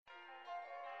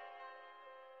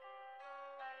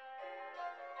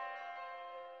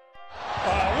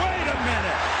Wait a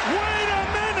minute. Wait a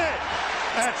minute.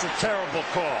 That's a terrible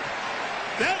call.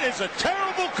 That is a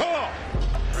terrible call.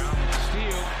 Brown with the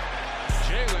steal.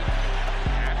 Jalen.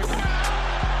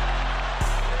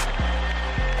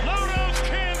 Blow those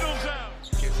candles out.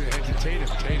 Gets it ahead to Tatum.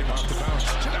 Tatum off the bounce.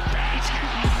 To the basket.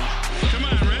 Come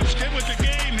on, Rips. Get with the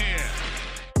game here.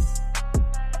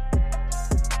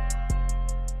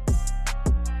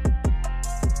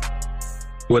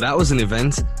 Well, that was an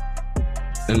event.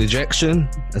 An ejection,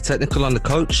 a technical on the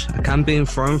coach, a can being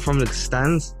thrown from the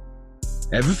stands.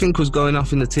 Everything was going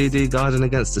off in the TD Garden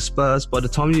against the Spurs. By the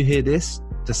time you hear this,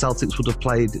 the Celtics would have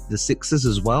played the Sixers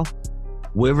as well.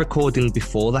 We're recording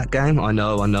before that game. I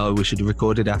know, we should have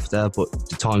recorded after, but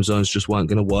the time zones just weren't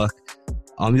going to work.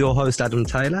 I'm your host, Adam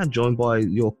Taylor, joined by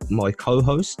my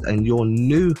co-host and your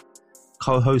new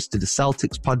co-host to the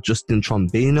Celtics pod, Justin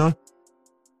Trombino.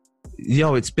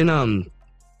 Yo, it's been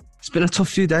a tough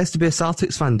few days to be a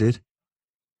Celtics fan, dude.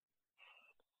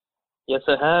 Yes,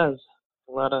 it has.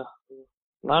 A lot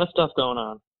of stuff going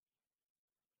on.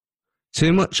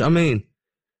 Too much. I mean,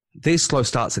 these slow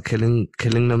starts are killing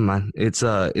them, man.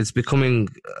 It's becoming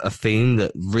a theme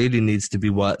that really needs to be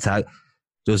worked out.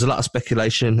 There was a lot of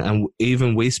speculation, and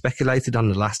even we speculated on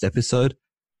the last episode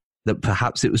that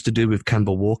perhaps it was to do with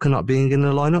Kemba Walker not being in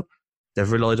the lineup.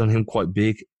 They've relied on him quite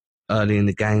big early in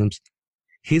the games.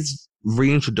 His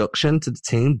reintroduction to the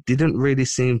team didn't really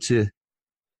seem to...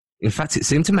 In fact, it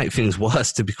seemed to make things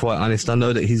worse, to be quite honest. I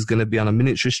know that he's going to be on a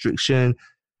minutes restriction.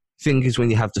 Thing is, when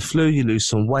you have the flu, you lose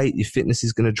some weight. Your fitness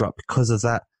is going to drop because of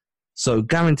that. So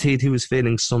guaranteed he was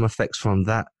feeling some effects from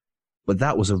that. But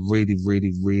that was a really,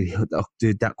 really, really... Oh,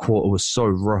 dude, that quarter was so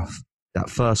rough. That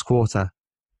first quarter.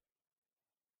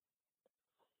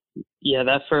 Yeah,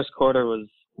 that first quarter was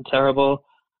terrible.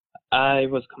 I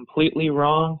was completely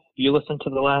wrong. If you listened to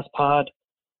the last pod,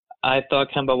 I thought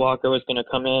Kemba Walker was going to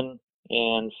come in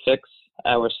and fix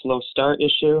our slow start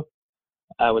issue.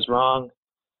 I was wrong.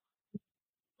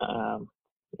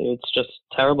 It's just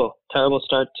terrible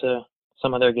start to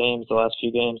some of their games, the last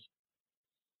few games.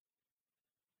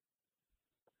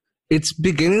 It's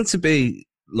beginning to be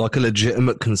like a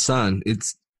legitimate concern.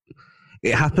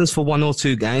 It happens for 1 or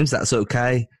 2 games, that's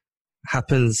okay.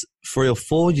 Happens 3 or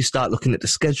 4, you start looking at the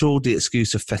schedule, the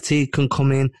excuse of fatigue can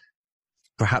come in.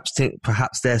 Perhaps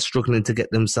they're struggling to get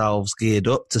themselves geared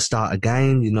up to start a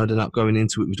game. You know, they're not going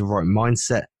into it with the right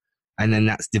mindset. And then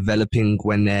that's developing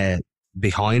when they're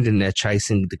behind and they're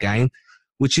chasing the game,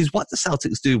 which is what the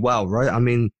Celtics do well, right? I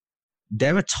mean,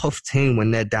 they're a tough team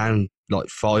when they're down like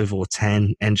 5 or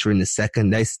 10 entering the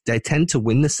second. They tend to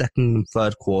win the second and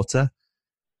third quarter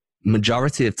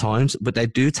majority of times, but they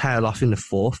do tail off in the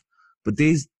fourth. But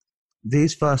these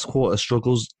first quarter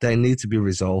struggles, they need to be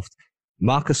resolved.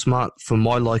 Marcus Smart, for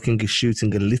my liking, is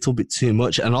shooting a little bit too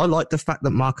much. And I like the fact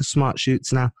that Marcus Smart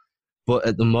shoots now. But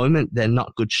at the moment, they're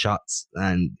not good shots.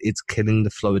 And it's killing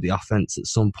the flow of the offense at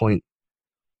some point.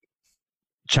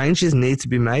 Changes need to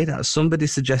be made. Somebody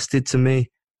suggested to me,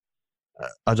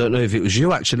 I don't know if it was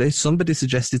you actually, somebody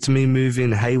suggested to me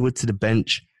moving Hayward to the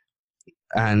bench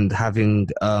and having...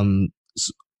 and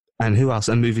who else?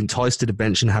 And moving Tice to the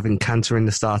bench and having Kanter in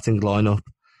the starting lineup.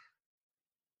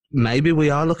 Maybe we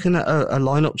are looking at a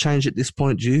lineup change at this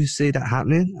point. Do you see that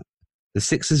happening? The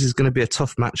Sixers is going to be a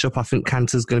tough matchup. I think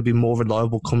Kanter's going to be more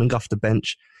reliable coming off the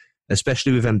bench,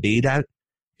 especially with Embiid out,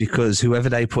 because whoever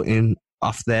they put in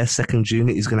off their second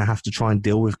unit is going to have to try and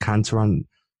deal with Kanter on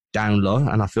down low,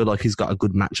 and I feel like he's got a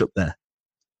good matchup there.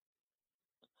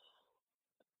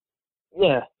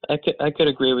 Yeah, I could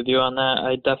agree with you on that.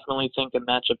 I definitely think a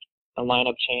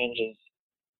lineup change is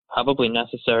probably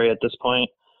necessary at this point.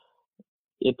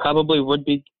 It probably would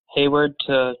be Hayward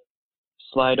to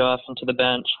slide off into the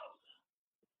bench.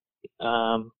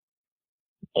 And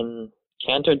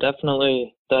Kanter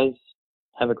definitely does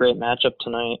have a great matchup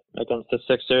tonight against the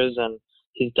Sixers, and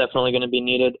he's definitely going to be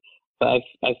needed. But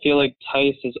I feel like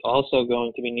Tice is also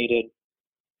going to be needed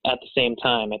at the same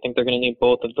time. I think they're going to need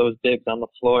both of those bigs on the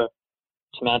floor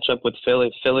to match up with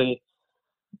Philly. Philly,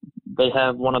 they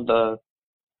have one of the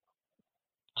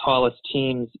tallest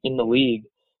teams in the league.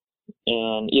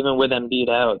 And even with Embiid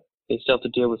out, they still have to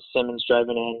deal with Simmons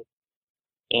driving in.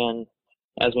 And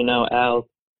as we know, Al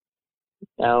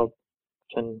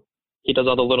he does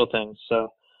all the little things. So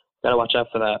got to watch out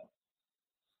for that.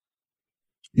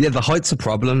 Yeah, the height's a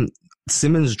problem.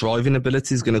 Simmons' driving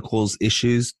ability is going to cause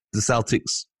issues. The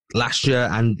Celtics last year,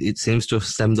 and it seems to have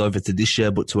stemmed over to this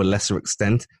year, but to a lesser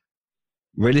extent,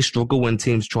 really struggle when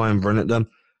teams try and run at them,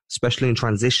 especially in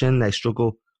transition. They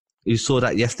struggle. You saw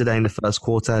that yesterday in the first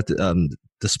quarter. The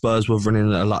Spurs were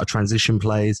running a lot of transition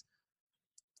plays.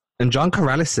 And John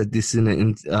Corrales said this in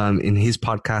his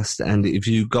podcast. And if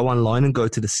you go online and go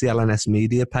to the CLNS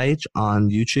media page on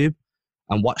YouTube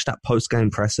and watch that post-game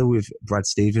presser with Brad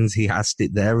Stevens, he asked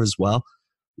it there as well.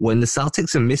 When the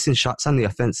Celtics are missing shots on the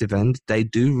offensive end, they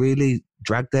do really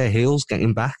drag their heels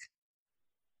getting back.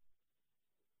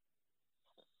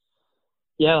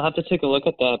 Yeah, I'll have to take a look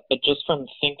at that. But just from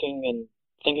thinking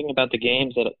about the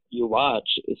games that you watch,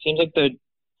 it seems like they're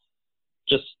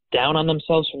just down on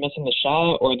themselves for missing the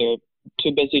shot, or they're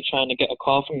too busy trying to get a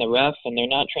call from the ref and they're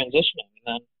not transitioning. And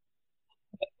then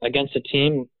against a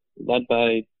team led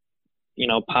by,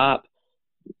 Pop,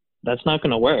 that's not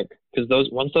going to work, because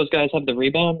once those guys have the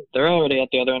rebound, they're already at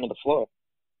the other end of the floor.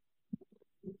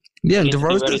 Yeah, and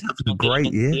DeRozan's having a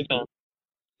great year. Defense.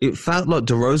 It felt like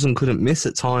DeRozan couldn't miss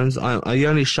at times. I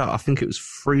only shot, I think it was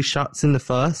 3 shots in the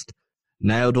first,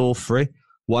 nailed all 3.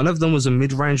 One of them was a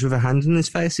mid-range with a hand in his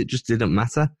face. It just didn't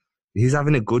matter. He's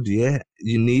having a good year.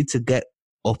 You need to get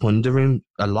up under him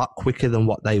a lot quicker than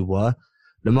what they were.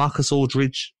 LaMarcus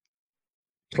Aldridge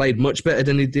played much better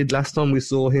than he did last time we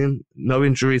saw him. No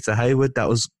injury to Hayward. That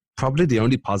was probably the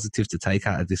only positive to take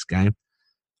out of this game.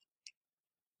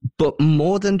 But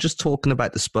more than just talking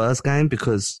about the Spurs game,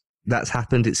 because that's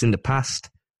happened, it's in the past,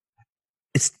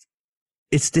 it's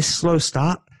this slow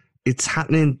start. It's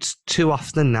happening too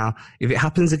often now. If it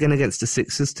happens again against the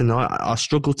Sixers tonight, I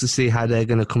struggle to see how they're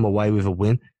going to come away with a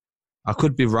win. I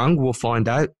could be wrong. We'll find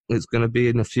out. It's going to be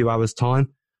in a few hours'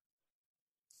 time.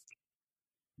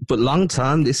 But long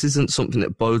term, this isn't something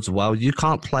that bodes well. You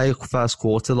can't play a first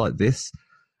quarter like this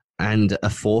and a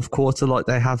fourth quarter like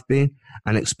they have been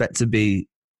and expect to be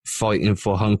fighting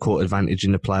for home court advantage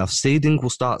in the playoffs. Seeding will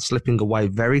start slipping away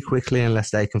very quickly unless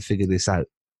they can figure this out.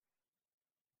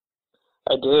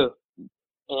 I do.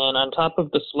 And on top of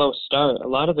the slow start, a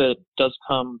lot of it does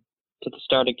come to the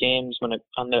start of games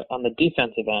on the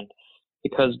defensive end,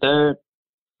 because they're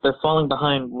falling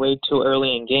behind way too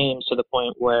early in games to the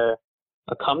point where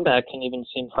a comeback can even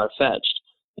seem far-fetched.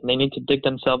 And they need to dig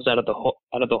themselves out of the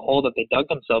hole that they dug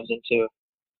themselves into.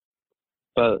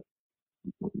 But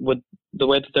with the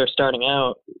way that they're starting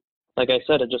out, like I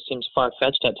said, it just seems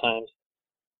far-fetched at times.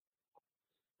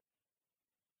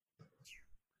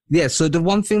 Yeah, so the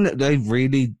one thing that they've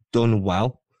really done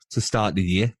well to start the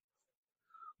year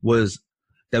was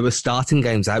they were starting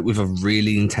games out with a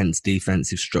really intense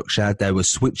defensive structure. They were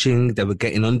switching, they were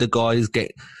getting under guys, they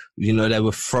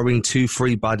were throwing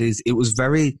 2-3 bodies. It was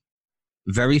very,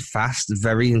 very fast,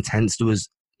 very intense. There was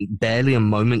barely a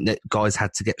moment that guys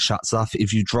had to get shots off.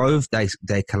 If you drove,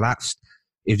 they collapsed.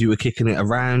 If you were kicking it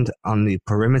around on the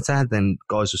perimeter, then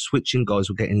guys were switching, guys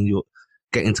were getting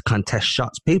to contest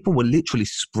shots. People were literally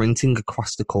sprinting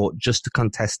across the court just to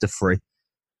contest a 3.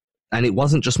 And it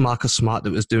wasn't just Marcus Smart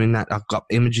that was doing that. I've got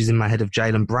images in my head of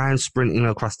Jaylen Brown sprinting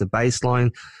across the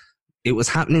baseline. It was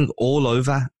happening all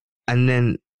over. And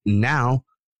then now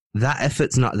that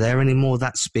effort's not there anymore.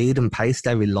 That speed and pace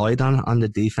they relied on the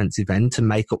defensive end to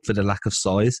make up for the lack of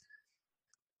size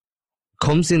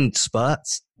comes in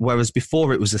spurts, whereas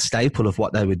before it was a staple of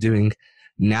what they were doing.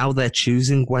 Now they're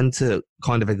choosing when to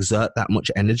kind of exert that much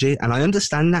energy. And I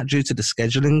understand that due to the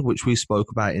scheduling, which we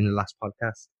spoke about in the last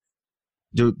podcast.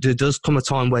 There does come a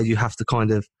time where you have to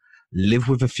kind of live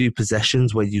with a few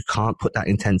possessions where you can't put that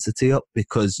intensity up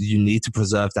because you need to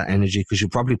preserve that energy because you're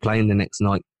probably playing the next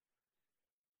night.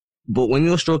 But when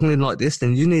you're struggling like this,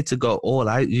 then you need to go all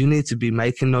out. You need to be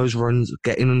making those runs,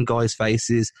 getting in guys'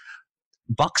 faces,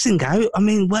 boxing out. I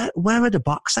mean, where are the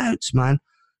box outs, man?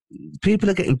 People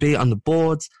are getting beat on the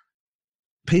boards.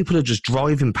 People are just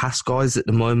driving past guys at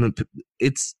the moment.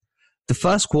 It's the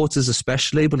first quarters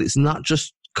especially, but it's not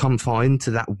just confined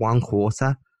to that one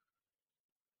quarter.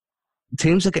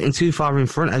 Teams are getting too far in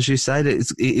front, as you said. It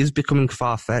is becoming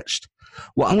far-fetched.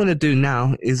 What I'm going to do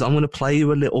now is I'm going to play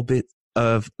you a little bit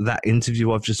of that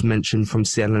interview I've just mentioned from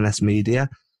CLNS Media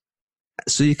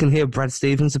so you can hear Brad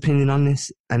Stevens' opinion on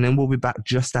this, and then we'll be back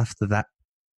just after that.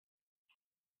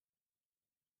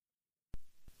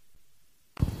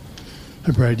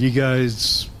 Hi, Brad. You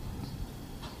guys,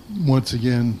 once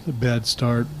again, a bad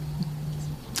start.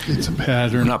 It's a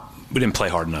pattern. We didn't play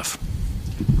hard enough.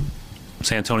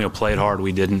 San Antonio played hard.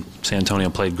 We didn't. San Antonio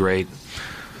played great.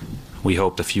 We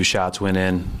hoped a few shots went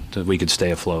in that we could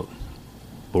stay afloat.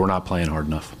 But we're not playing hard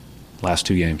enough. Last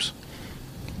 2 games.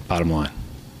 Bottom line.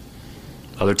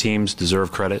 Other teams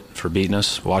deserve credit for beating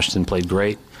us. Washington played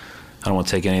great. I don't want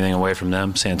to take anything away from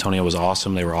them. San Antonio was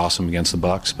awesome. They were awesome against the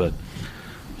Bucks. But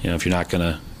if you're not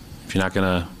gonna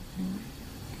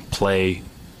play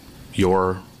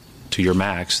to your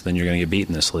max, then you're going to get beat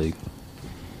in this league,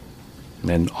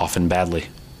 and often badly.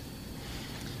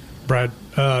 Brad,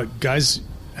 guys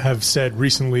have said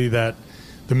recently that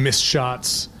the missed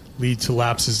shots lead to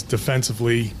lapses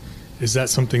defensively. Is that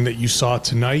something that you saw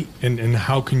tonight? And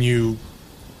how can you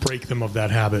break them of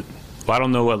that habit? Well, I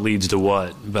don't know what leads to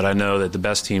what, but I know that the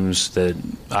best teams that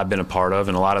I've been a part of,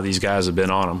 and a lot of these guys have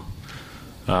been on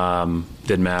them,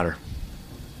 didn't matter.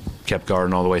 Kept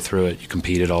guarding all the way through it. You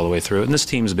competed all the way through it. And this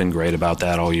team's been great about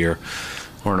that all year.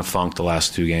 We're in a funk the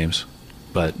last 2 games.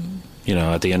 But,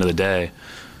 at the end of the day,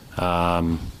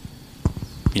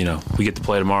 we get to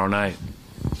play tomorrow night.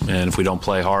 And if we don't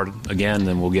play hard again,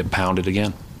 then we'll get pounded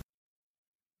again.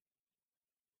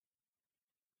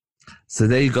 So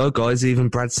there you go, guys. Even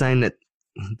Brad saying that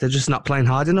they're just not playing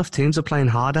hard enough. Teams are playing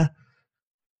harder.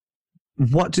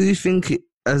 What do you think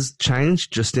has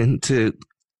changed, Justin, to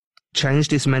change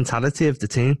this mentality of the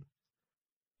team?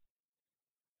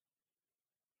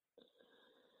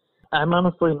 I'm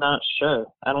honestly not sure.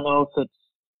 I don't know if it's,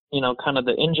 kind of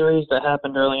the injuries that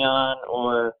happened early on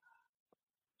or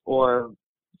I'm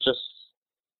just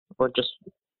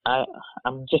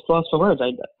lost for words.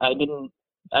 I didn't,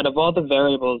 out of all the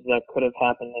variables that could have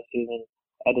happened this season,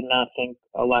 I did not think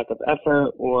a lack of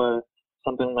effort or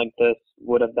something like this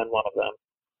would have been one of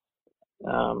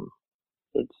them.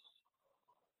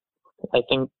 I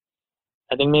think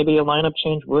maybe a lineup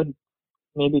change would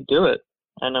maybe do it.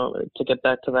 I know, to get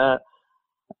back to that,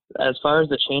 as far as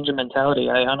the change in mentality,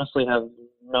 I honestly have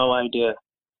no idea.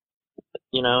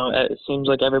 It seems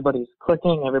like everybody's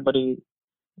clicking, everybody,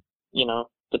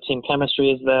 the team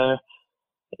chemistry is there.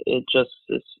 It's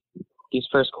these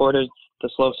first quarters, the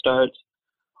slow starts,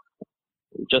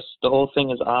 just the whole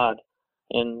thing is odd.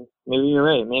 And maybe you're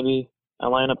right. Maybe a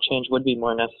lineup change would be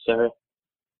more necessary.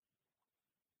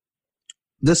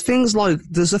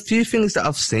 There's a few things that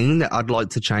I've seen that I'd like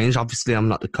to change. Obviously, I'm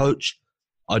not the coach.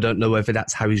 I don't know whether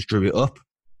that's how he's drew it up.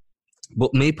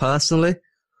 But me personally,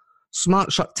 Smart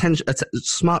took 10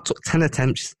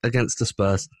 attempts against the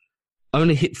Spurs.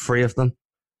 Only hit 3 of them.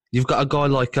 You've got a guy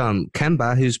like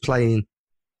Kemba who's playing,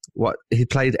 he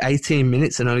played 18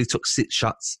 minutes and only took 6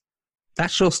 shots.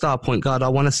 That's your star point guard. I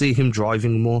want to see him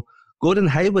driving more. Gordon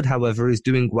Hayward, however, is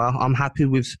doing well. I'm happy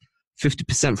with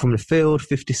 50% from the field,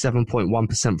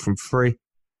 57.1% from 3.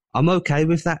 I'm okay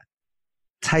with that.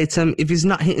 Tatum, if he's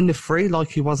not hitting the 3 like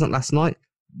he wasn't last night,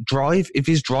 drive. If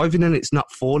he's driving and it's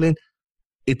not falling,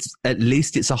 at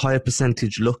least it's a higher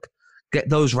percentage look. Get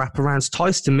those wraparounds.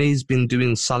 Tice, to me, has been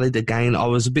doing solid again. I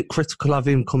was a bit critical of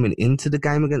him coming into the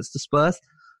game against the Spurs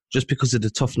just because of the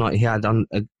tough night he had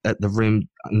at the rim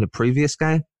in the previous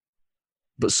game.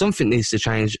 But something needs to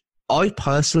change. I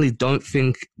personally don't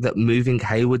think that moving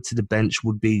Hayward to the bench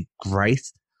would be great,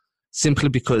 simply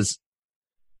because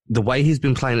the way he's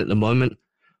been playing at the moment,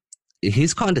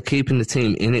 he's kind of keeping the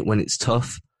team in it when it's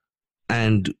tough.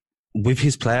 And with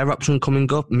his player option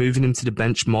coming up, moving him to the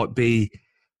bench might be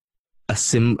a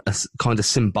kind of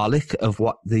symbolic of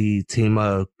what the team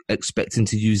are expecting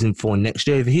to use him for next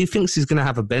year. If he thinks he's going to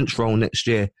have a bench role next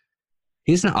year,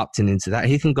 he's not opting into that.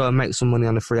 He can go and make some money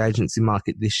on the free agency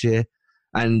market this year.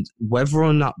 And whether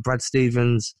or not Brad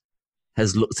Stevens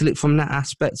has looked at it from that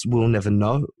aspect, we'll never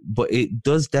know. But it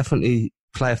does definitely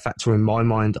play a factor in my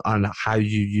mind on how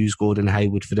you use Gordon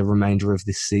Hayward for the remainder of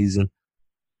this season.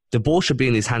 The ball should be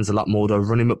in his hands a lot more, though.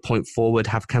 Run him at point forward,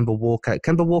 have Kemba Walker.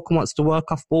 Kemba Walker wants to work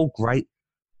off ball, great.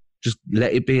 Just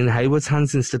let it be in Hayward's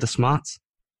hands instead of Smart's.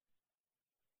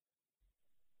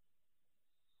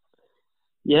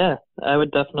 Yeah, I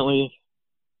would definitely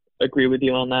agree with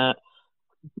you on that.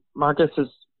 Marcus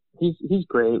he's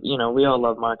great. We all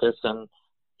love Marcus, and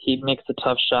he makes the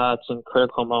tough shots in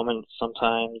critical moments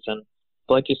sometimes.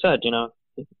 But like you said,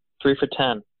 3 for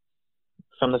 10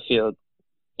 from the field.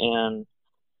 And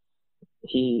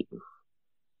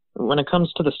when it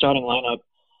comes to the starting lineup,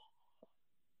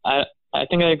 I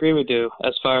think I agree with you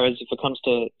as far as if it comes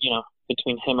to,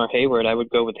 between him or Hayward, I would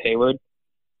go with Hayward.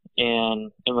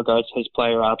 And in regards to his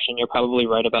player option, you're probably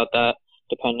right about that,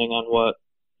 depending on what,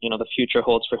 the future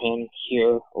holds for him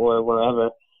here or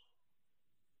wherever.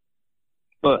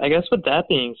 But I guess with that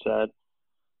being said,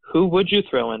 who would you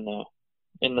throw in there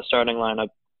in the starting lineup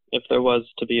if there was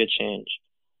to be a change?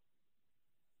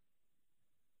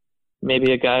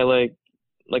 Maybe a guy like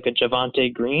a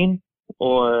Javonte Green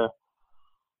or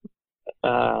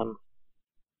Well,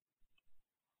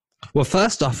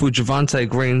 first off, with Javonte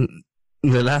Green,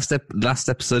 the last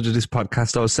episode of this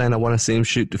podcast, I was saying I want to see him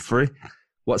shoot the 3.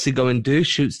 What's he going to do?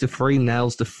 Shoots the 3,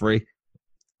 nails the 3.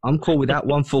 I'm cool with that,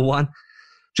 1 for 1.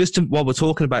 While we're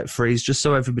talking about 3s, just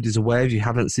so everybody's aware, if you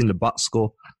haven't seen the box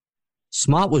score,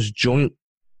 Smart was joint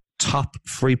top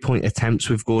 3-point attempts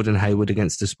with Gordon Hayward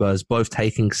against the Spurs, both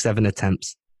taking 7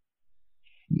 attempts.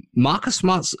 Marcus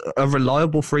Smart's a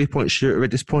reliable three-point shooter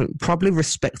at this point. Probably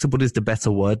respectable is the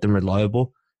better word than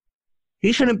reliable.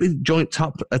 He shouldn't be joint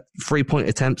top at three-point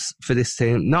attempts for this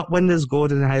team. Not when there's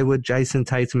Gordon Hayward, Jason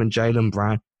Tatum, and Jaylen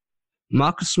Brown.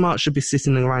 Marcus Smart should be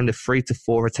sitting around the 3 to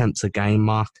 4 attempts a game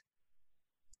mark.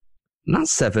 Not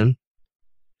 7.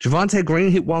 Javonte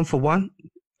Green hit 1 for 1.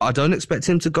 I don't expect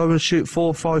him to go and shoot 4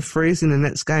 or 5 threes in the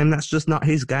next game. That's just not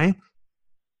his game.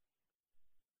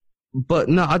 But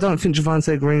no, I don't think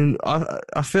Javonte Green...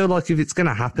 I feel like if it's going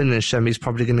to happen, then Shemi's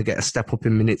probably going to get a step up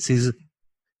in minutes.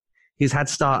 He's had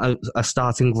a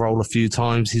starting role a few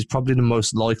times. He's probably the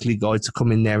most likely guy to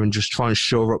come in there and just try and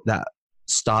shore up that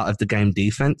start of the game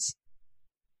defense.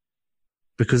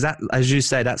 Because that, as you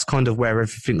say, that's kind of where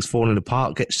everything's falling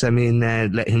apart. Get Semi in there,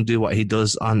 let him do what he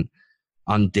does on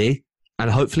D. And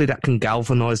hopefully that can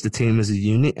galvanize the team as a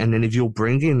unit. And then if you're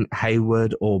bringing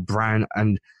Hayward or Brown,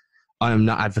 and I am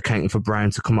not advocating for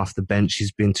Brown to come off the bench.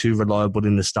 He's been too reliable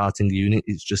in the starting unit.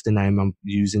 It's just a name I'm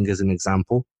using as an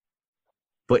example.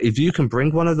 But if you can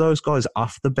bring one of those guys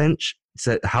off the bench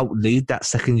to help lead that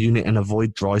second unit and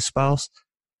avoid dry spells,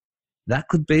 that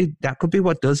could be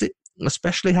what does it.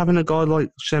 Especially having a guy like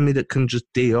Shemi that can just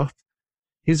D up.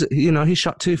 He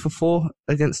shot 2 for 4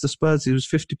 against the Spurs. He was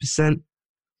 50%,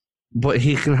 but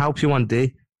he can help you on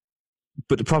D.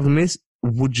 But the problem is,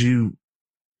 would you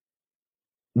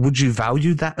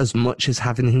value that as much as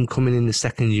having him coming in the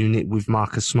second unit with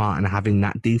Marcus Smart and having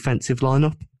that defensive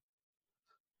lineup?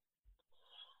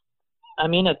 I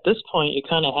mean, at this point, you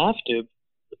kind of have to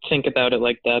think about it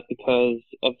like that because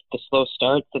of the slow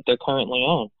start that they're currently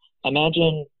on.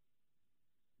 Imagine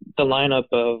the lineup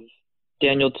of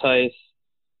Daniel Tice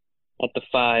at the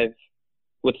 5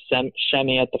 with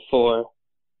Shemi at the 4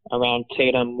 around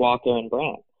Tatum, Walker, and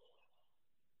Brown.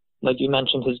 Like you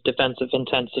mentioned, his defensive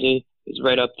intensity is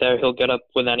right up there. He'll get up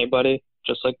with anybody,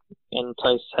 and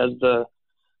Tice has the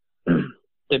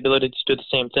ability to do the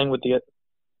same thing with the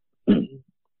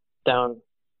down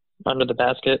under the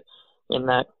basket in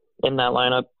that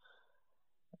lineup.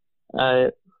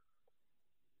 What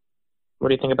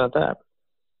do you think about that?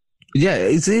 Yeah,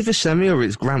 it's either Shemi or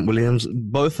it's Grant Williams.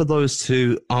 Both of those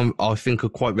two, I think, are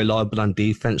quite reliable on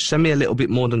defense. Shemi a little bit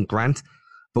more than Grant,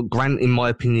 but Grant, in my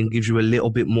opinion, gives you a little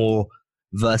bit more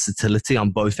versatility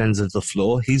on both ends of the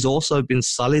floor. He's also been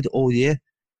solid all year.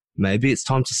 Maybe it's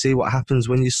time to see what happens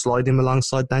when you slide him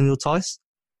alongside Daniel Tice.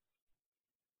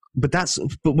 But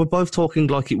we're both talking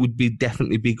like it would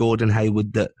definitely be Gordon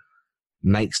Hayward that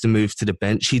makes the move to the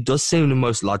bench. He does seem the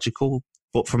most logical,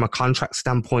 but from a contract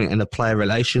standpoint and a player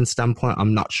relations standpoint,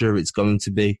 I'm not sure it's going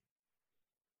to be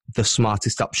the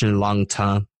smartest option long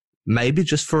term. Maybe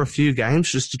just for a few games,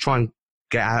 just to try and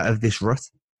get out of this rut.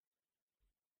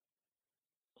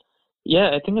 Yeah,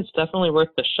 I think it's definitely worth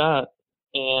the shot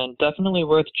and definitely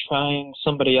worth trying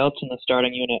somebody else in the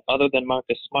starting unit other than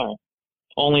Marcus Smart.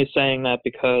 Only saying that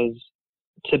because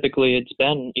typically it's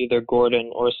been either Gordon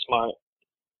or Smart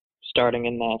starting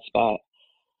in that spot.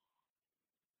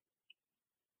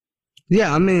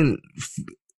 Yeah, I mean,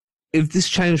 if this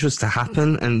change was to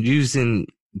happen, and using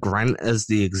Grant as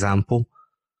the example,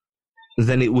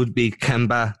 then it would be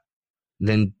Kemba,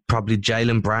 then probably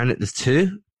Jaylen Brown at the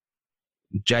 2,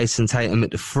 Jason Tatum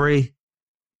at the 3,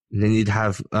 and then you'd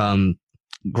have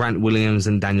Grant Williams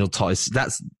and Daniel Tice.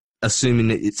 That's assuming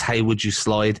that it's Hayward you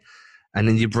slide, and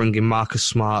then you bring in Marcus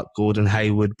Smart, Gordon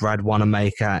Hayward, Brad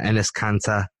Wanamaker, Enes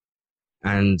Kanter,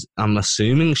 and I'm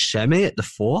assuming Shemi at the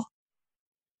 4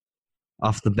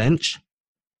 off the bench.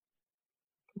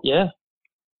 Yeah.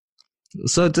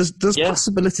 So there's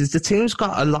possibilities. The team's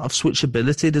got a lot of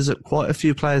switchability. There's quite a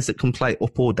few players that can play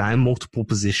up or down multiple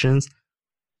positions.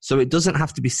 So it doesn't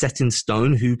have to be set in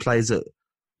stone who plays at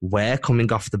where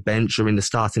coming off the bench or in the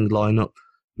starting lineup.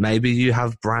 Maybe you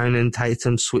have Brown and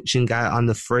Tatum switching out on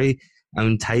the 3,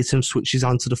 and Tatum switches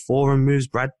onto the 4 and moves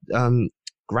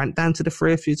Grant down to the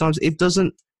 3 a few times. It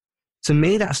doesn't, to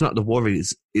me, that's not the worry.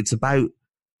 It's about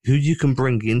who you can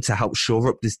bring in to help shore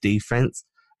up this defense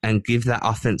and give that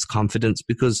offense confidence,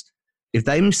 because if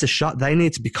they miss a shot, they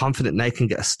need to be confident they can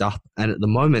get a stop. And at the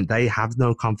moment, they have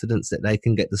no confidence that they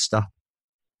can get the stop.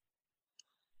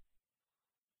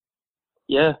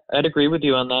 Yeah, I'd agree with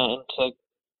you on that. And to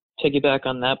piggyback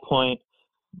on that point,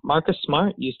 Marcus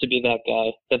Smart used to be that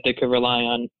guy that they could rely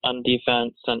on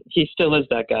defense, and he still is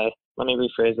that guy. Let me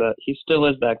rephrase that. He still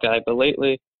is that guy, but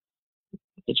lately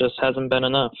it just hasn't been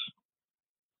enough.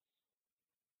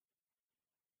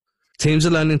 Teams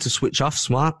are learning to switch off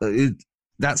Smart.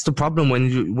 That's the problem.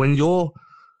 When you're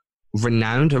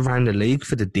renowned around the league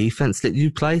for the defense that you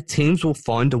play, teams will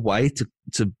find a way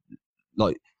to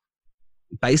like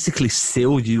basically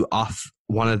seal you off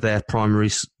one of their primary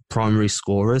primary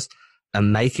scorers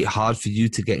and make it hard for you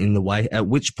to get in the way, at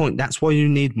which point that's why you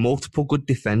need multiple good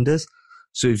defenders.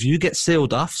 So if you get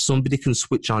sealed off, somebody can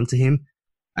switch onto him.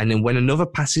 And then when another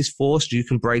pass is forced, you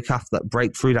can break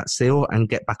through that seal and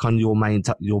get back on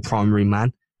your primary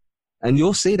man. And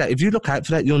you'll see that if you look out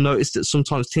for that, you'll notice that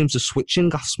sometimes teams are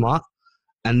switching off Smart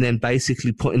and then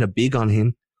basically putting a big on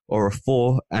him or a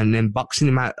 4 and then boxing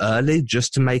him out early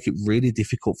just to make it really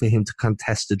difficult for him to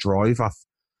contest the drive off.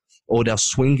 Or they'll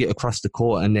swing it across the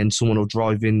court and then someone will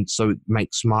drive in, so it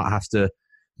makes Smart have to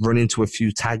run into a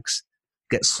few tags,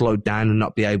 get slowed down and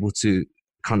not be able to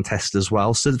contest as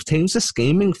well. So the teams are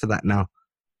scheming for that now.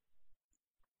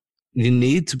 You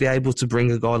need to be able to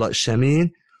bring a guy like Shemi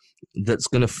in that's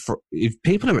going to... If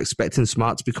people are expecting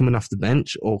Smart to be coming off the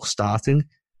bench or starting,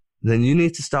 then you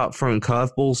need to start throwing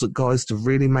curveballs at guys to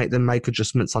really make them make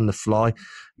adjustments on the fly,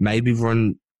 maybe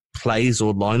run plays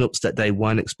or lineups that they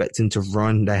weren't expecting to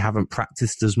run. They haven't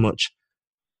practiced as much.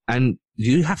 And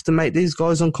you have to make these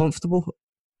guys uncomfortable.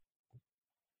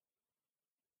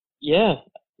 Yeah,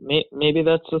 maybe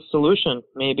that's a solution.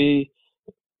 Maybe,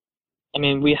 I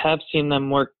mean, we have seen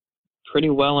them work pretty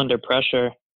well under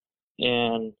pressure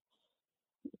and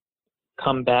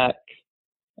come back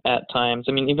at times.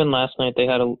 I mean, even last night they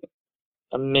had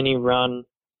a mini run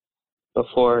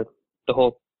before the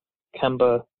whole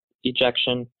Kemba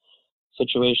ejection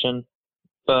situation.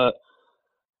 But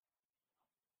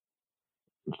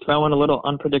throwing a little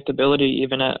unpredictability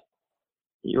even at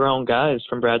your own guys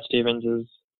from Brad Stevens is,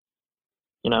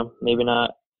 maybe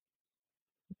not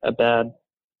a bad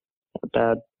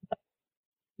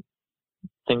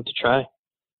thing to try.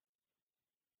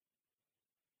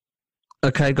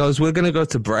 Okay, guys, we're going to go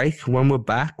to break. When we're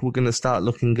back, we're going to start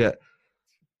looking at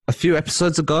a few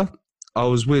episodes ago. I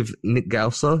was with Nick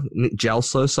Gelso,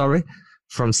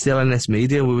 from CLNS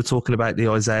Media. We were talking about the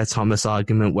Isaiah Thomas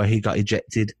argument where he got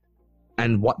ejected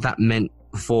and what that meant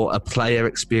for a player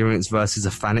experience versus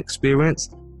a fan experience.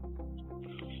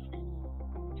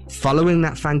 Following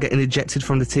that fan getting ejected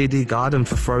from the TD Garden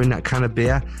for throwing that can of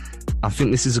beer, I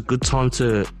think this is a good time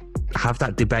to have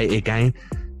that debate again.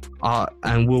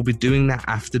 And we'll be doing that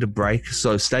after the break.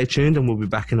 So stay tuned and we'll be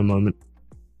back in a moment.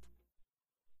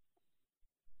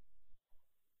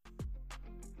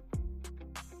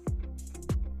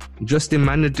 Justin,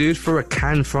 man, the dude for a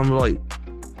can from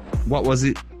what was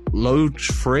it? Load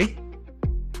 3?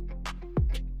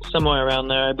 Somewhere around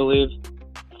there, I believe.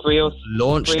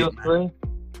 303.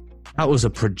 That was a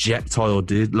projectile,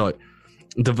 dude.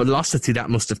 The velocity that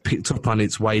must have picked up on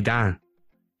its way down.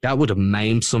 That would have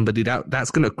maimed somebody. That's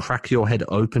going to crack your head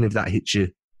open if that hits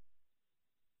you.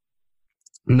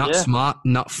 Not smart,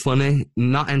 not funny,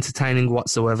 not entertaining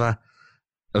whatsoever.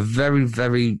 A very,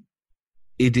 very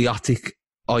idiotic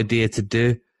idea to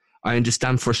do. I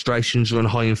understand frustrations run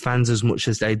high in fans as much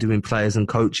as they do in players and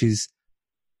coaches.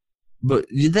 But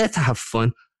you're there to have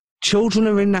fun. Children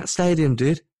are in that stadium,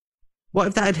 dude. What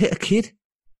if that had hit a kid?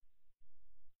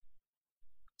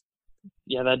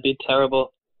 Yeah, that'd be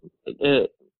terrible. The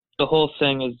whole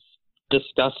thing is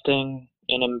disgusting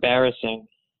and embarrassing.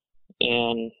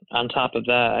 And on top of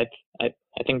that, I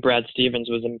think Brad Stevens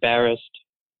was embarrassed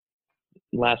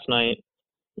last night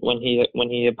when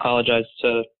he apologized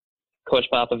to Coach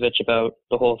Popovich about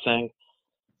the whole thing.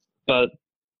 But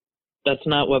that's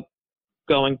not what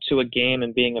going to a game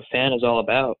and being a fan is all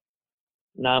about.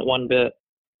 Not one bit.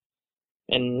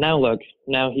 And now look,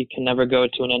 now he can never go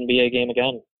to an NBA game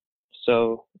again.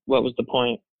 So what was the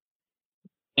point?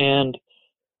 And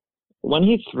when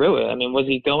he threw it, I mean, was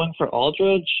he going for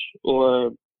Aldridge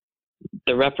or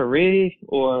the referee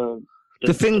or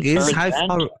the thing is, how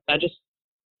far, I just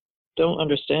don't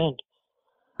understand.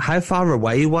 How far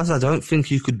away he was, I don't think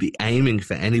you could be aiming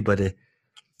for anybody.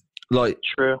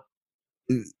 True.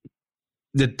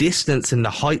 The distance and the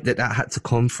height that had to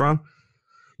come from,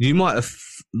 you might have,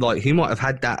 he might have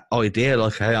had that idea,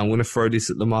 hey, I'm going to throw this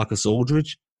at LaMarcus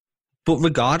Aldridge. But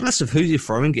regardless of who you're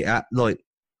throwing it at,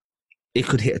 it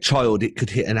could hit a child, it could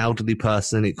hit an elderly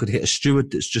person, it could hit a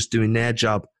steward that's just doing their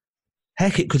job.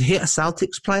 Heck, it could hit a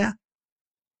Celtics player.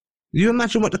 You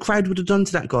imagine what the crowd would have done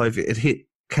to that guy if it had hit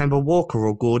Kemba Walker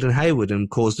or Gordon Hayward and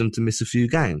caused them to miss a few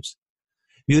games.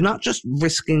 You're not just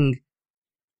risking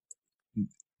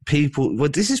people... Well,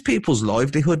 this is people's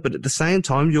livelihood, but at the same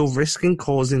time, you're risking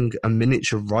causing a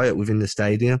miniature riot within the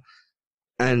stadium.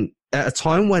 And at a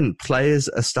time when players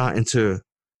are starting to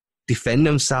defend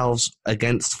themselves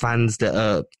against fans that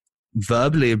are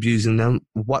verbally abusing them,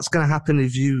 what's going to happen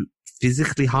if you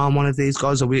physically harm one of these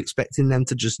guys? Are we expecting them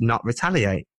to just not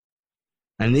retaliate?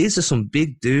 And these are some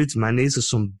big dudes, man. These are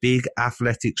some big,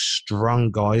 athletic,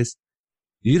 strong guys.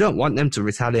 You don't want them to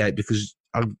retaliate because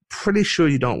I'm pretty sure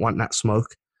you don't want that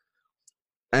smoke.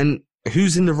 And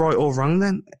who's in the right or wrong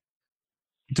then?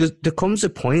 There comes a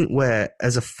point where,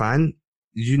 as a fan,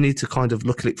 you need to kind of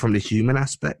look at it from the human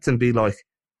aspect and be like,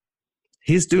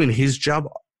 he's doing his job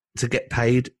to get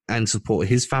paid and support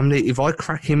his family. If I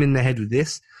crack him in the head with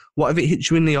this, what if it hits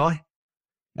you in the eye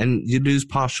and you lose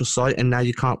partial sight and now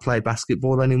you can't play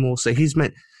basketball anymore? So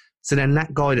then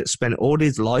that guy that spent all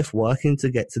his life working to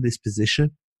get to this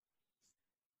position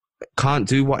can't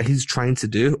do what he's trained to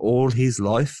do all his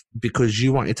life because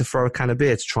you wanted to throw a can of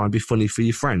beer to try and be funny for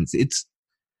your friends. It's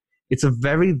a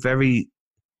very, very,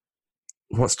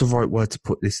 what's the right word to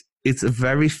put this? It's a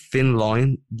very thin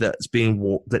line that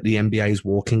the NBA is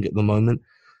walking at the moment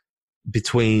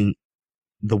between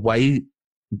the way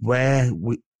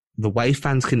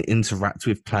fans can interact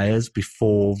with players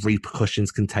before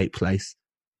repercussions can take place.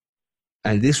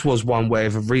 And this was one where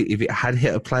if it had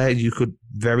hit a player, you could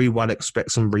very well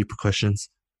expect some repercussions.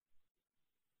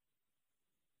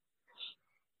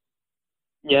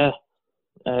 Yeah,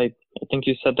 I think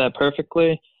you said that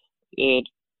perfectly.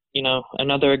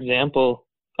 Another example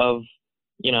of,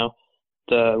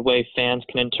 the way fans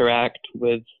can interact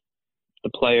with the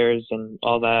players and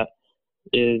all that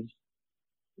is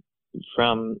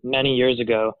from many years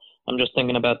ago. I'm just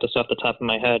thinking about this off the top of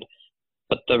my head,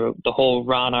 but the whole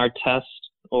Ron Artest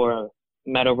or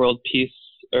Metta World Peace,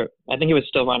 or I think it was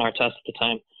still Ron Artest at the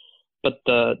time, but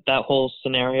that whole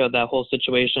scenario, that whole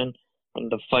situation,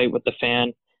 and the fight with the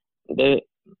fan,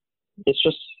 it's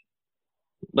just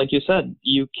like you said.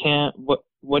 You can't. What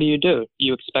do?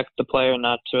 You expect the player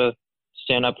not to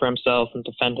stand up for himself and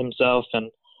defend himself, and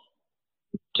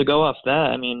to go off that,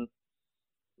 I mean,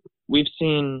 we've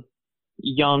seen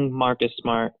young Marcus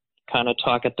Smart kind of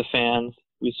talk at the fans.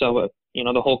 We saw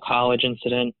the whole college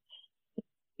incident.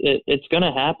 It's going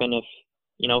to happen if,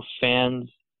 fans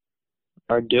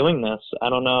are doing this. I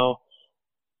don't know.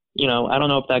 I don't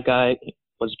know if that guy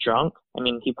was drunk. I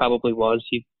mean, he probably was.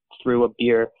 He threw a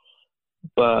beer,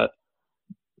 but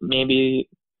maybe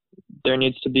there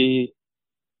needs to be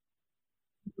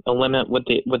a limit with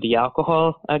the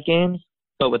alcohol at games.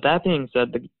 But with that being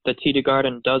said, the TD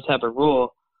Garden does have a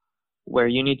rule where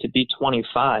you need to be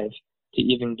 25 to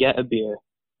even get a beer,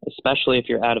 especially if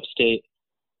you're out of state.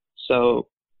 So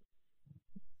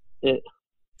I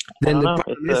don't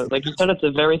know. Like you said, it's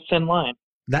a very thin line.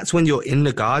 That's when you're in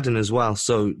the Garden as well.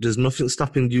 So there's nothing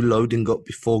stopping you loading up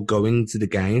before going to the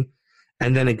game.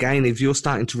 And then again, if you're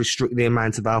starting to restrict the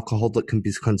amount of alcohol that can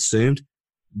be consumed,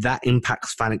 that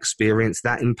impacts fan experience.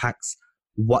 That impacts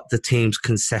what the team's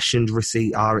concession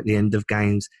receipt are at the end of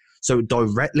games. So it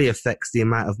directly affects the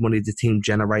amount of money the team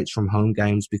generates from home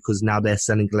games because now they're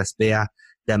selling less beer,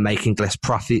 they're making less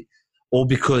profit, or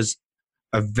because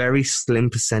a very slim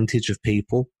percentage of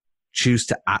people choose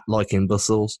to act like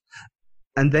imbeciles.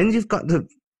 And then you've got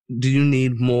do you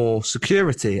need more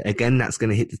security? Again, that's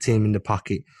going to hit the team in the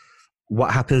pocket.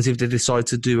 What happens if they decide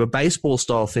to do a baseball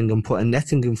style thing and put a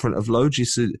netting in front of Logie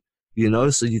so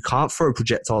you can't throw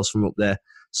projectiles from up there?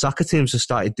 Soccer teams have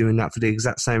started doing that for the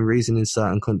exact same reason in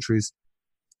certain countries.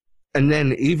 And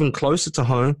then even closer to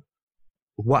home,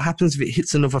 what happens if it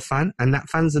hits another fan and that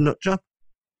fan's a nut job?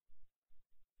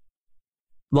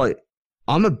 Like,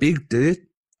 I'm a big dude.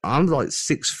 I'm like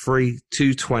 6'3",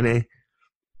 220.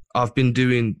 I've been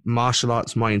doing martial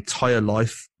arts my entire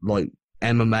life, like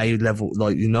MMA level,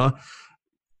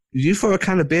 You throw a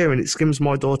can of beer and it skims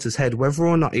my daughter's head, whether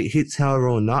or not it hits her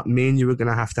or not, me and you are going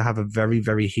to have a very,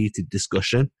 very heated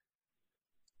discussion,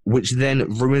 which then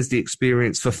ruins the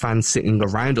experience for fans sitting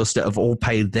around us that have all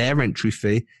paid their entry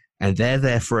fee and they're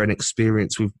there for an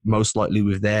experience most likely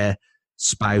with their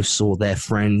spouse or their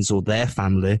friends or their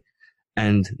family.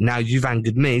 And now you've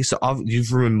angered me, so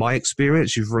you've ruined my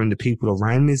experience, you've ruined the people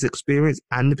around me's experience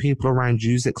and the people around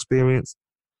you's experience.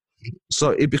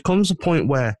 So it becomes a point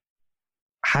where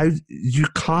you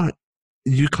can't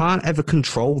ever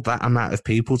control that amount of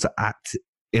people to act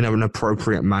in an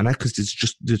appropriate manner because it's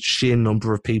just the sheer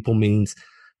number of people means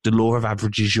the law of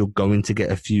averages, you're going to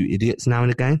get a few idiots now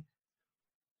and again.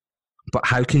 But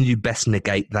how can you best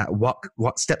negate that?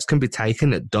 What steps can be taken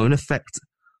that don't affect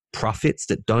profits,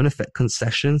 that don't affect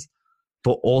concessions,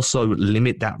 but also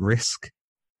limit that risk?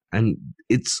 And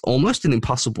it's almost an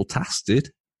impossible task, dude.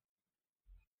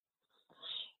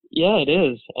 Yeah, it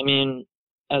is. I mean,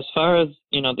 as far as,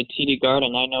 the TD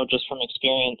Garden, I know just from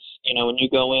experience, when you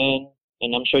go in,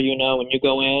 and I'm sure when you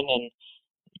go in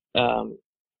and,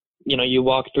 you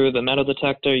walk through the metal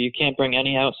detector, you can't bring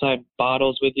any outside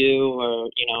bottles with you or,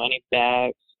 any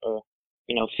bags or,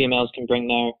 females can bring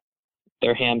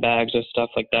their handbags or stuff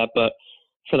like that. But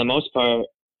for the most part,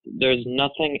 there's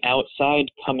nothing outside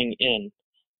coming in.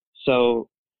 So,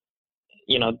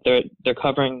 they're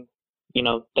covering,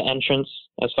 the entrance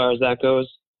as far as that goes.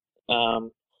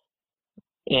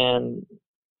 And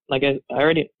like I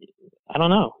don't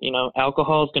know,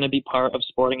 alcohol is going to be part of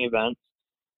sporting events.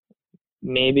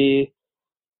 Maybe,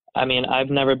 I've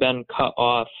never been cut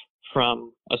off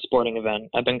from a sporting event.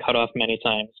 I've been cut off many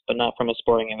times, but not from a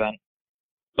sporting event.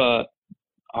 But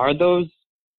are those,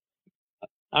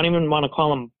 I don't even want to call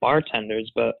them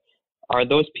bartenders, but are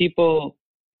those people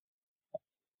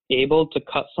able to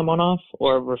cut someone off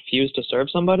or refuse to serve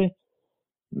somebody?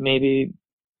 Maybe,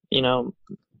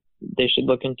 they should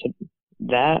look into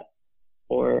that.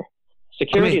 Or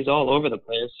security is all over the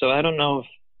place. So I don't know if,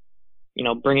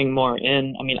 bringing more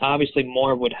in, obviously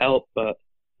more would help, but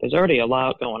there's already a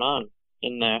lot going on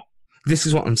in there. This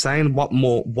is what I'm saying. What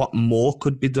more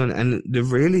could be done? And there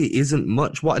really isn't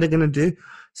much. What are they going to do?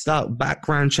 Start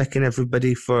background checking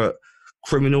everybody for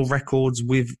criminal records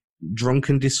with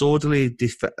drunken disorderly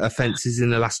offences in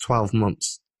the last 12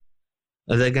 months?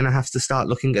 Are they going to have to start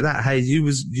looking at that? Hey, you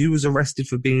was arrested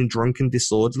for being drunk and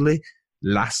disorderly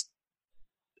last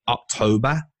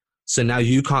October, so now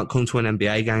you can't come to an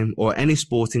NBA game or any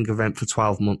sporting event for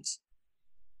 12 months.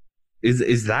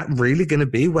 Is that really going to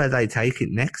be where they take it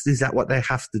next? Is that what they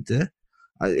have to do?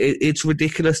 It's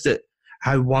ridiculous that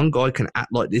how one guy can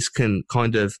act like this can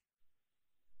kind of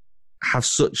have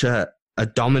such a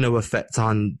domino effect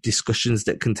on discussions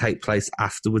that can take place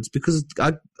afterwards, because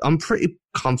I'm pretty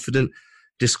confident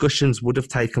discussions would have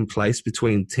taken place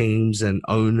between teams and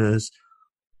owners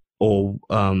or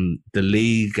the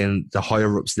league and the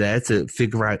higher-ups there to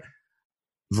figure out,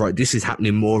 right, this is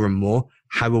happening more and more.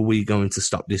 How are we going to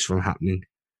stop this from happening?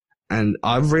 And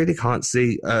I really can't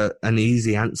see an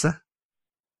easy answer.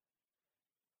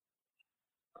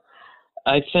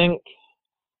 I think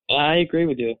I agree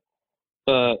with you,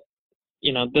 but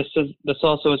this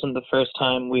also isn't the first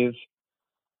time we've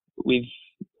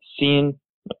seen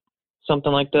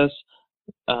something like this.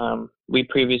 We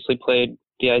previously played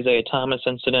the Isaiah Thomas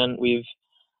incident. We've,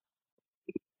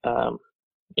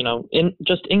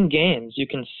 in games, you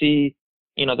can see,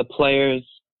 the players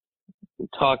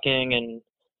talking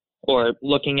or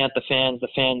looking at the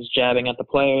fans jabbing at the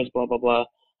players, blah, blah, blah.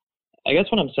 I guess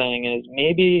what I'm saying is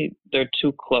maybe they're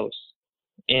too close,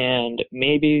 and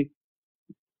maybe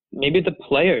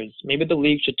the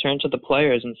league should turn to the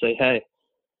players and say, hey,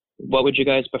 what would you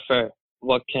guys prefer?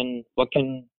 What do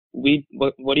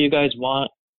you guys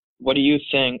want? What do you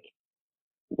think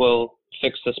will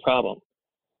fix this problem?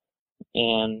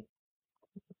 And,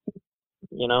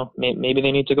 maybe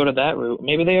they need to go to that route.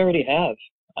 Maybe they already have,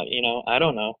 I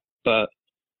don't know. But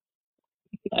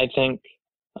I think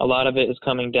a lot of it is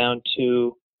coming down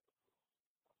to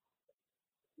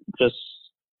just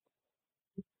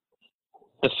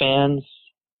the fans.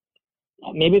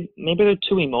 Maybe they're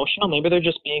too emotional. Maybe they're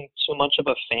just being too much of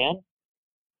a fan,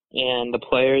 and the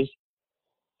players,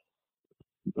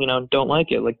 don't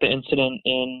like it. Like the incident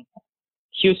in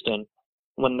Houston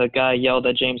when the guy yelled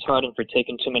at James Harden for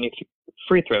taking too many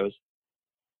free throws.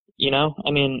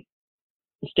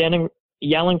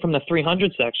 Yelling from the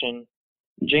 300 section,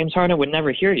 James Harden would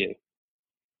never hear you.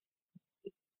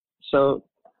 So,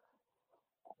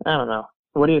 I don't know.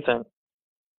 What do you think?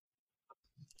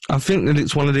 I think that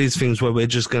it's one of these things where we're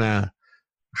just going to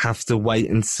have to wait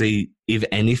and see if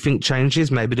anything changes.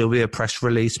 Maybe there'll be a press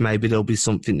release. Maybe there'll be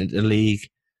something that the league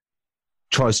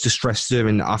tries to stress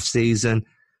during the off-season.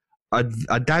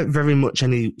 I doubt very much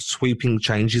any sweeping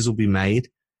changes will be made.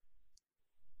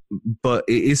 But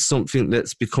it is something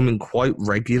that's becoming quite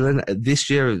regular. This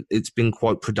year, it's been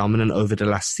quite predominant over the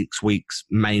last 6 weeks,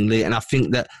 mainly. And I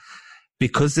think that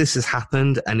because this has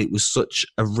happened and it was such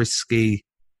a risky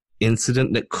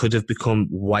incident that could have become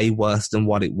way worse than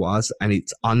what it was, and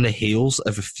it's on the heels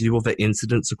of a few other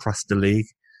incidents across the league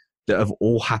that have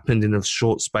all happened in a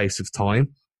short space of time,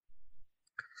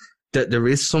 that there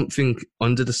is something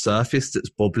under the surface that's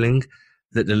bubbling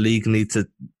that the league need to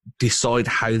decide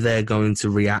how they're going to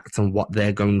react and what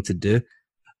they're going to do.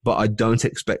 But I don't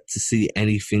expect to see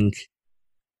anything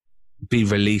be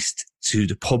released to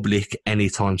the public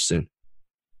anytime soon.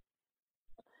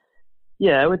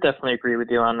 Yeah, I would definitely agree with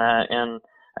you on that. And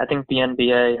I think the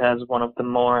NBA has one of the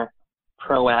more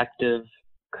proactive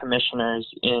commissioners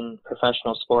in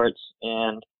professional sports.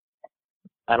 And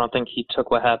I don't think he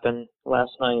took what happened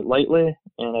last night lightly.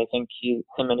 And I think him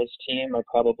and his team are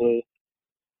probably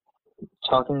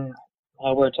talking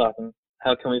how we're talking.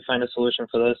 How can we find a solution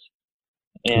for this?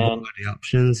 And what are the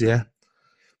options, yeah.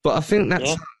 But I think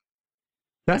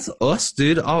that's us,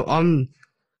 dude. I'm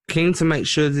keen to make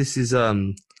sure this is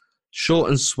short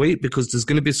and sweet, because there's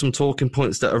going to be some talking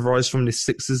points that arise from this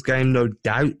Sixers game, no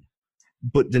doubt.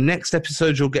 But the next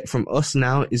episode you'll get from us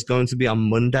now is going to be on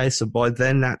Monday. So by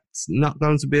then, that's not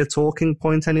going to be a talking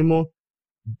point anymore.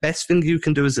 Best thing you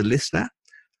can do as a listener,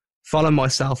 follow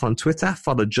myself on Twitter,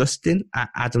 follow Justin at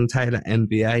Adam Taylor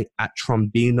NBA, at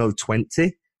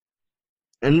Trombino20.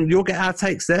 And you'll get our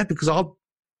takes there, because I'm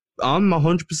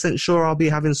 100% sure I'll be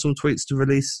having some tweets to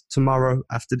release tomorrow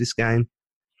after this game.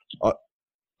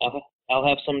 I'll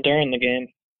have some during the game.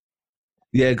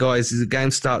 Yeah, guys, the game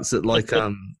starts at like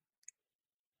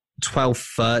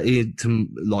 12:30 to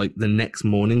like the next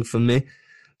morning for me.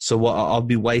 So what I'll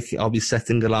be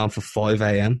setting alarm for 5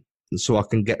 a.m. so I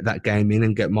can get that game in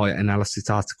and get my analysis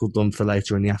article done for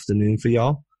later in the afternoon for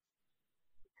y'all.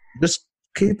 Just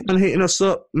keep on hitting us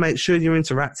up. Make sure you're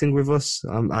interacting with us.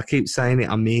 I keep saying it.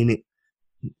 I mean it.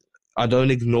 I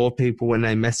don't ignore people when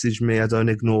they message me. I don't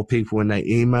ignore people when they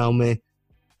email me.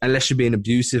 Unless you're being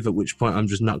abusive, at which point I'm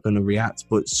just not going to react.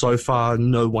 But so far,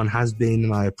 no one has been,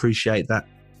 and I appreciate that.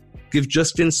 Give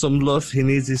Justin some love. He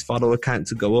needs his follower count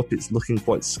to go up. It's looking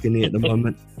quite skinny at the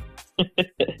moment.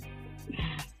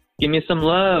 Give me some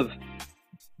love.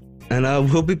 And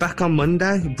we'll be back on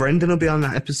Monday. Brendan will be on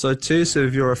that episode too. So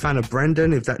if you're a fan of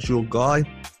Brendan, if that's your guy,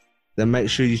 then make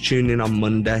sure you tune in on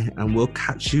Monday. And we'll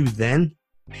catch you then.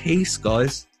 Peace,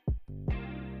 guys.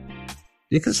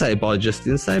 You can say bye,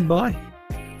 Justin. Say bye.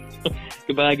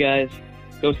 Goodbye, guys.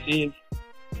 Go Seas.